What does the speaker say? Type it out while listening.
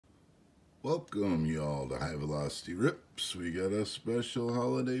Welcome y'all to High Velocity Rips. We got a special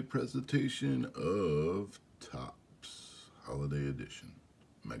holiday presentation of Topps Holiday Edition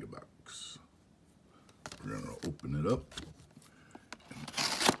Mega Box. We're gonna open it up and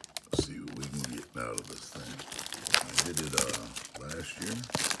see what we can get out of this thing. I did it last year.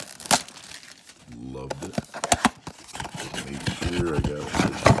 Loved it. Made sure I got it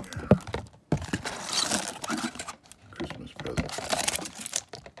this year. Christmas present.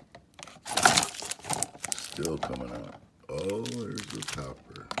 Still coming out. Oh, there's the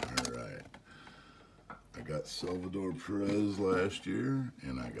topper. All right. I got Salvador Perez last year,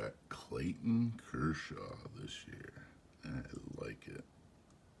 and I got Clayton Kershaw this year. I like it.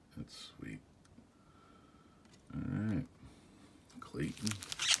 That's sweet. All right. Clayton,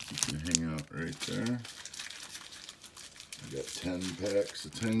 you can hang out right there. I got 10 packs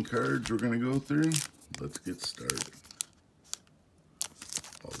of 10 cards we're going to go through. Let's get started.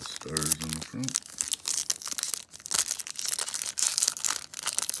 All the stars in the front.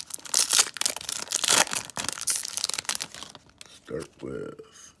 Start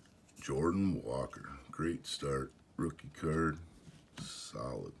with Jordan Walker. Great start. Rookie card.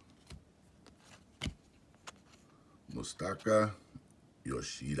 Solid. Mustaka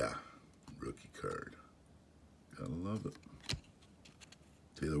Yoshida. Rookie card. Gotta love it.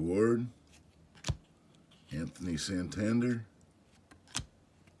 Taylor Ward. Anthony Santander.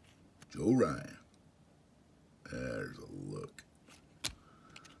 Joe Ryan. There's a look.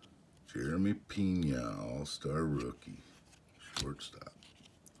 Jeremy Pena, All-Star Rookie. Shortstop.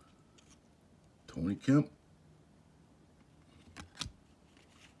 Tony Kemp.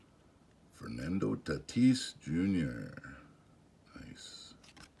 Fernando Tatis Jr. Nice.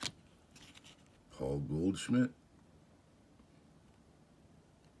 Paul Goldschmidt.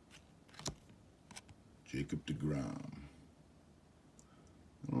 Jacob deGrom.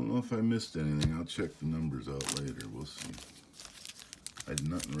 I don't know if I missed anything. I'll check the numbers out later. We'll see.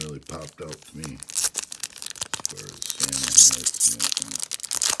 Nothing really popped out to me as far as Santa hats and everything.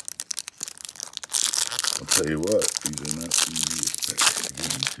 I'll tell you what, these are not easy packs to get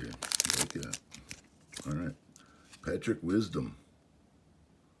into. Like that. All right. Patrick Wisdom.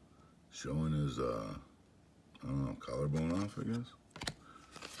 Showing his, I don't know, collarbone off, I guess.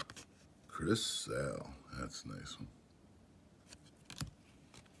 Chris Sale. That's a nice one.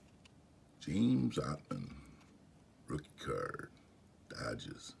 James Ottman. Rookie card.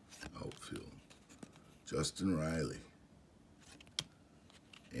 Dodgers. Outfield. Justin Riley.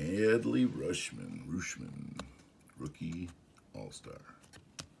 Adley Rutschman. Rookie All-Star.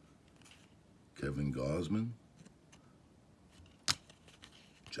 Kevin Gausman.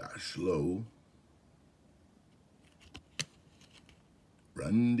 Josh Lowe.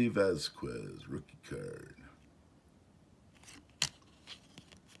 Randy Vasquez. Rookie card.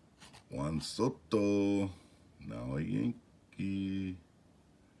 Juan Soto. Now a Yankee.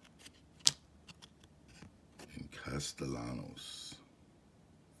 And Castellanos.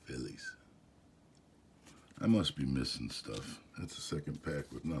 Phillies. I must be missing stuff. That's a second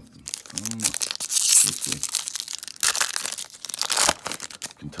pack with nothing. I don't know. Let's see.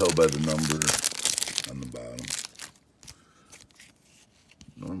 You can tell by the number on the bottom.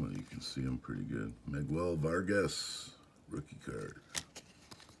 Normally you can see them pretty good. Miguel Vargas, rookie card.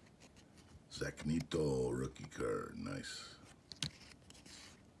 Zach Neto, rookie card. Nice.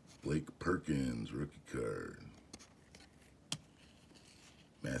 Blake Perkins, rookie card.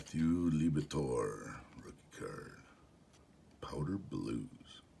 Matthew Liberatore, rookie card. Powder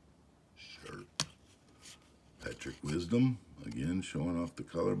Blues, sharp. Patrick Wisdom, again showing off the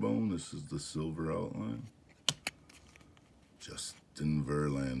collarbone. This is the silver outline. Justin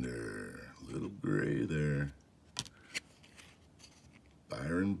Verlander, little gray there.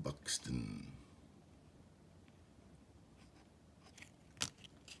 Byron Buxton.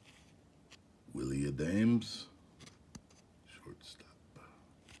 Willie Adams, shortstop.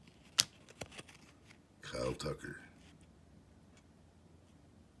 Kyle Tucker.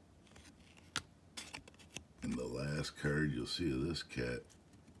 And the last card you'll see of this cat,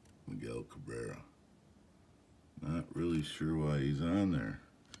 Miguel Cabrera. Not really sure why he's on there,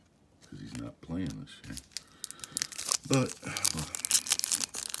 because he's not playing this year. But, well,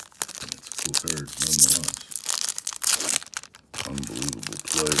 it's a cool card nonetheless. Unbelievable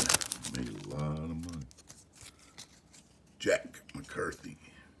player. Made a lot of money. Jack McCarthy.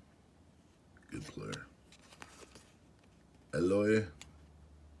 Good player. Eloy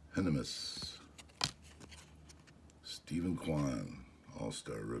Henemus. Stephen Kwan,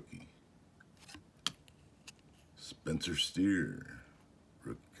 All-Star rookie. Spencer Steer,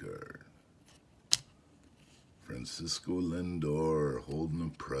 rookie card. Francisco Lindor holding a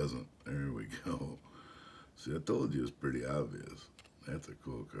present. There we See, I told you it's pretty obvious. That's a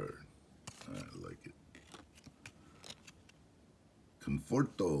cool card. I like it.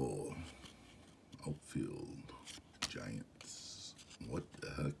 Conforto. Outfield. Giants. What the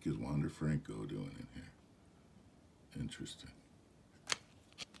heck is Wander Franco doing in here? Interesting.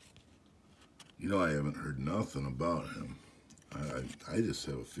 You know, I haven't heard nothing about him. I just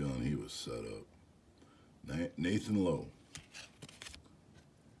have a feeling he was set up. Nathan Lowe.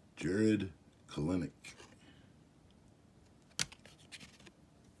 Jared Kalenic.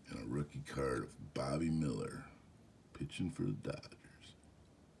 And a rookie card of Bobby Miller pitching for the Dodgers.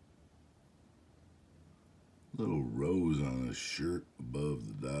 Little rose on his shirt above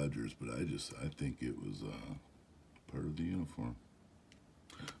the Dodgers, but I think it was part of the uniform.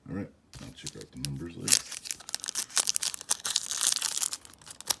 All right, I'll check out the numbers later.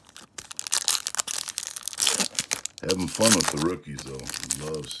 Having fun with the rookies, though.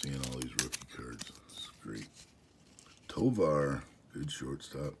 Love seeing all these rookie cards. It's great. Tovar, good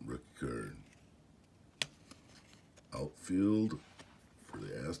shortstop, rookie card. Outfield for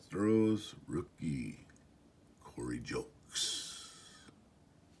the Astros, rookie, Corey Jokes.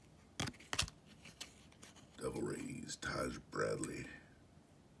 Devil Rays, Taj Bradley,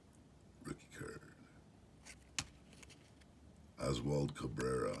 rookie card. Oswald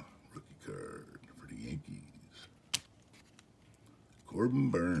Cabrera, rookie card for the Yankees.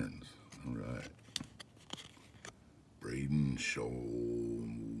 Corbin Burns, all right. Braden Shamaki.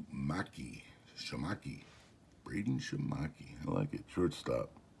 Braden Shamaki, I like it.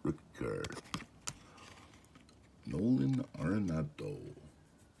 Shortstop, rookie card. Nolan Arenado,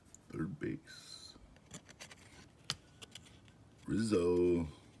 third base. Rizzo,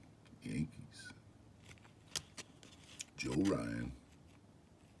 Yankees. Joe Ryan.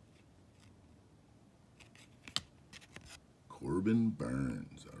 Corbin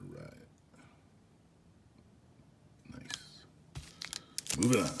Burns, all right. Nice.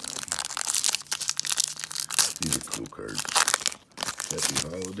 Moving on. These are cool cards. Happy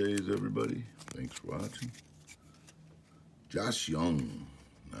holidays, everybody. Thanks for watching. Josh Young.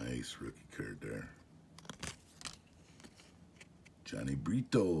 Nice rookie card there. Johnny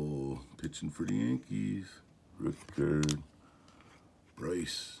Brito, pitching for the Yankees. Rookie card.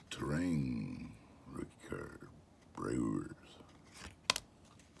 Bryce Terang, rookie card. Brewers.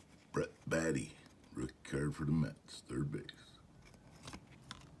 Brett Batty, rookie card for the Mets, third base.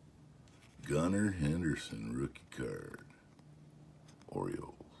 Gunnar Henderson, rookie card.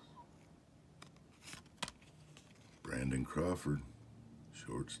 Orioles. Brandon Crawford,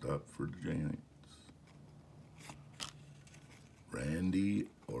 shortstop for the Giants. Randy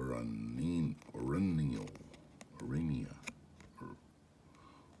Arania,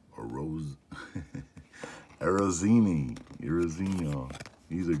 Arozino.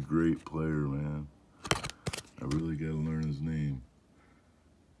 He's a great player, man. I really got to learn his name.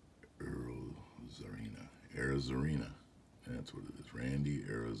 Arozarena. That's what it is. Randy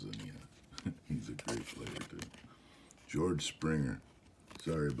Arozarena. He's a great player, too. George Springer.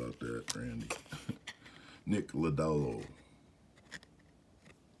 Sorry about that, Randy. Nick Lodolo.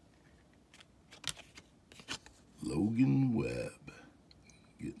 Logan Webb.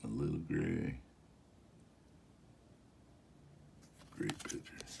 Getting a little gray. Great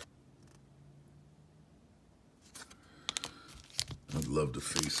pitcher. I'd love to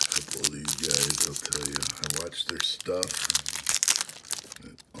face a couple of these guys, I'll tell you. I watch their stuff.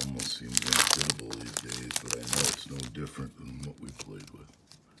 It almost seems incredible these days, but I know it's no different than what we played with.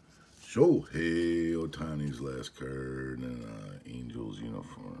 Shohei Ohtani's last card in an Angels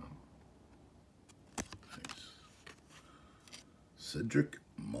uniform. Nice. Cedric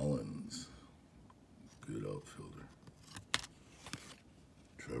Mullins. Good outfielder.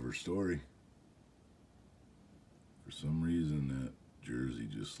 Trevor Story. For some reason, that jersey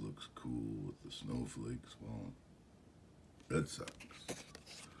just looks cool with the snowflakes falling. Red Sox.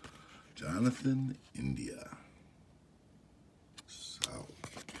 Jonathan India.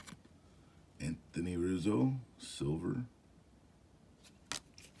 South. Anthony Rizzo, silver.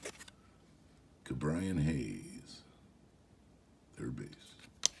 Cabrian Hayes, third base.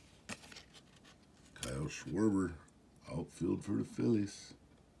 Kyle Schwarber, outfield for the Phillies.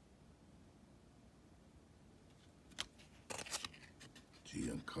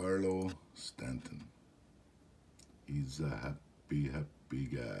 Giancarlo Stanton. He's a happy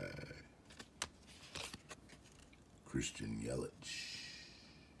guy. Christian Yelich.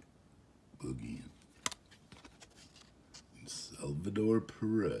 Boogie. And Salvador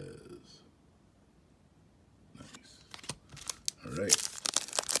Perez. Nice. All right.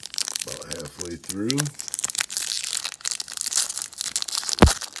 About halfway through.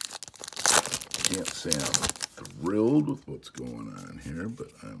 can't say I'm thrilled with what's going on here, but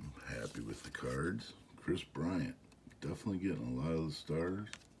I'm happy with the cards. Chris Bryant, definitely getting a lot of the stars.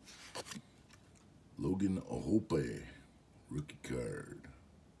 Logan Ohope, rookie card.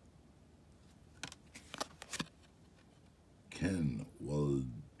 Ken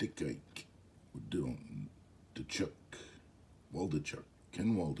Waldechuk,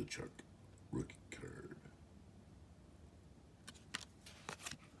 Ken Waldechuk, rookie card.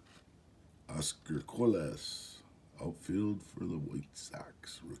 Oscar Colas, outfield for the White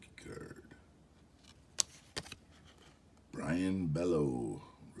Sox, rookie card. Brian Bello,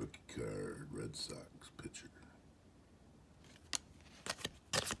 rookie card, Red Sox pitcher.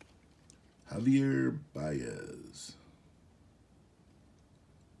 Javier Baez.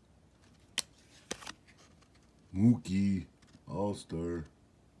 Mookie, All-Star,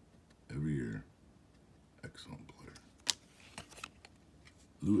 every year. Excellent player.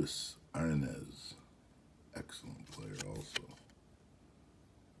 Luis Arnaz, excellent player also.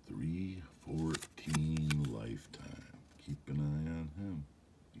 314 lifetime. Keep an eye on him.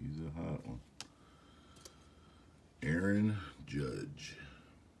 He's a hot one. Aaron Judge.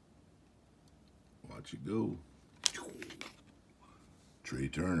 Watch it go. Trey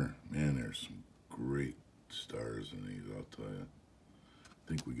Turner. Man, there's some great stars in these, I'll tell you. I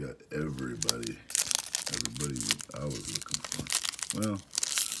think we got everybody I was looking for. Well,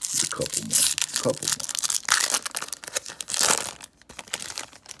 there's a couple more.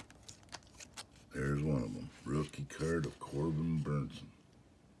 There's one of them. Rookie card of Corbin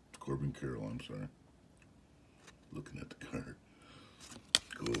Carroll, I'm sorry. Looking at the card.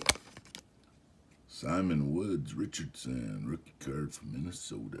 Cool. Simon Woods Richardson, rookie card from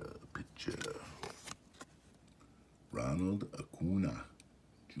Minnesota, pitcher. Ronald Acuna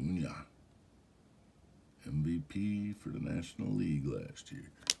Jr., MVP for the National League last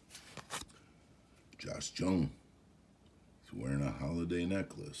year. Josh Jung, he's wearing a holiday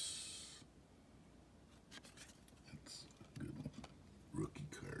necklace. That's a good one. Rookie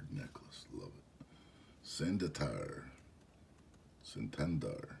card necklace, love it.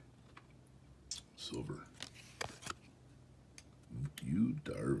 Santander, silver. Yu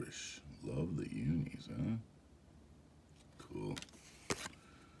Darvish, love the unis, huh? Cool.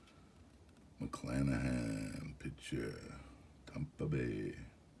 McClanahan, pitcher, Tampa Bay.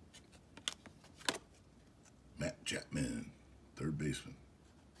 Matt Chapman, third baseman,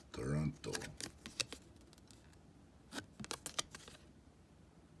 Toronto.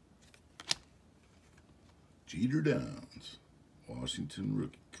 Jeter Downs, Washington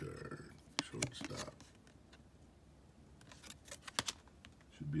rookie card, shortstop.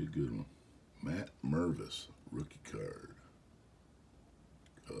 Should be a good one. Matt Mervis, rookie card.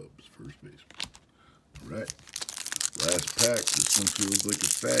 Cubs, first baseman. All right, last pack. This one feels like a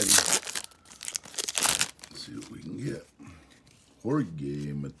fatty. Let's see what we can get.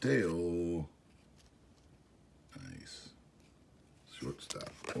 Jorge Mateo. Nice.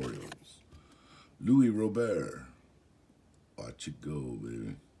 Shortstop, Orioles. Louis Robert. Watch it go,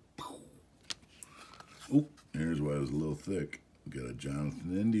 baby. Oh, here's why it was a little thick. We got a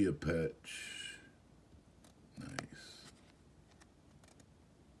Jonathan India patch. Nice.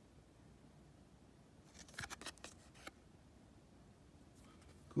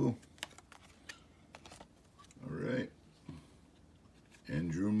 Cool. All right.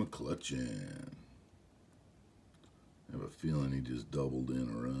 Andrew McCutchen. I have a feeling he just doubled in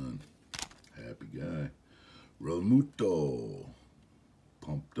a run. Happy guy. Realmuto.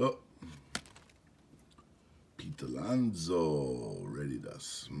 Pumped up. Pete Alonso. Ready to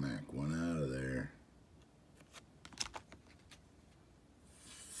smack one out of there.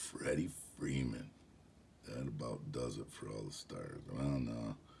 Freddie Freeman. That about does it for all the stars. I don't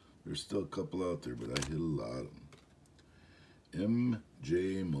know. There's still a couple out there, but I hit a lot of them.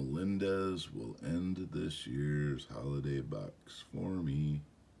 MJ Melendez will end this year's holiday box for me.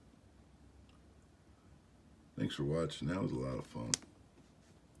 Thanks for watching. That was a lot of fun.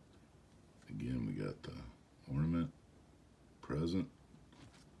 Again, we got the ornament present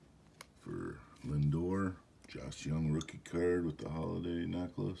for Lindor. Josh Young rookie card with the holiday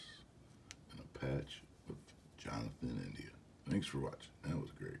necklace. And a patch of Jonathan India. Thanks for watching. That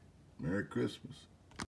was great. Merry Christmas.